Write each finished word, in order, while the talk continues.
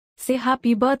Say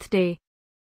happy birthday.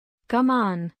 Come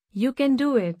on, you can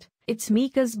do it. It's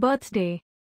Mika's birthday.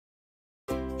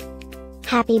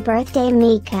 Happy birthday,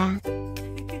 Mika.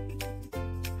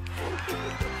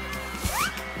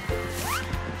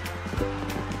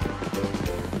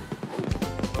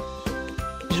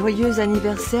 Joyeux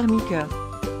anniversaire, Mika.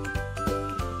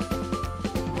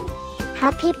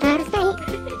 Happy birthday,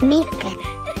 Mika.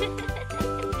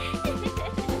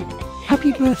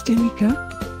 Happy birthday, Mika.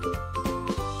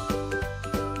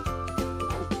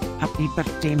 Happy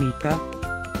birthday, Mika.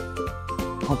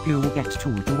 Hope you get to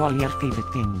do all your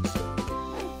favorite things.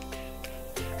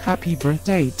 Happy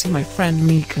birthday to my friend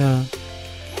Mika.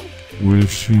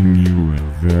 Wishing you a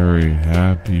very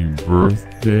happy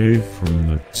birthday from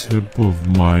the tip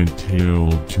of my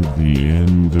tail to the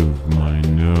end of my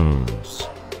nose.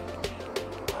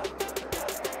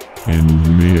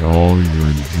 And may all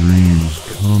your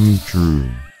dreams come true.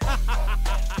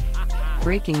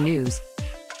 Breaking news.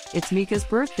 It's Mika's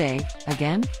birthday,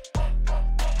 again?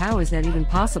 How is that even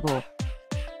possible?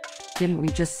 Didn't we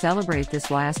just celebrate this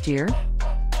last year?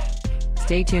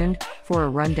 Stay tuned for a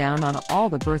rundown on all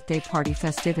the birthday party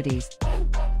festivities.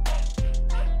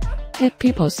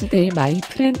 Happy birthday, my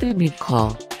friend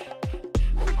Mika.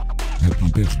 Happy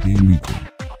birthday,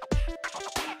 Mika.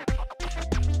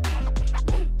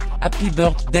 Happy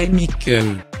birthday,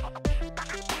 Mika.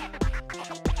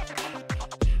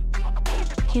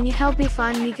 Can you help me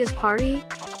find Mika's party?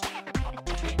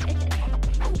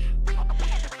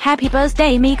 Happy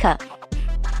birthday, Mika.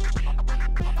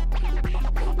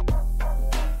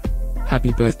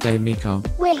 Happy birthday, Mika.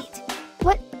 Wait,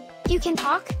 what? You can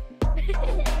talk?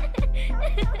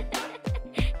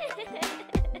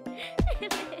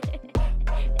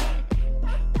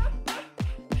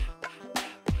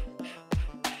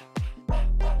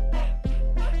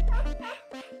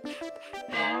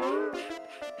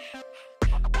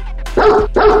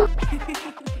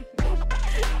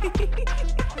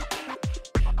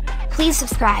 Please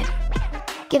subscribe,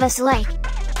 give us a like,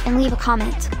 and leave a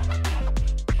comment.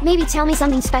 Maybe tell me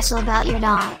something special about your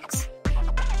dogs.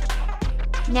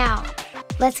 Now,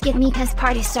 let's get Mika's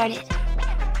party started.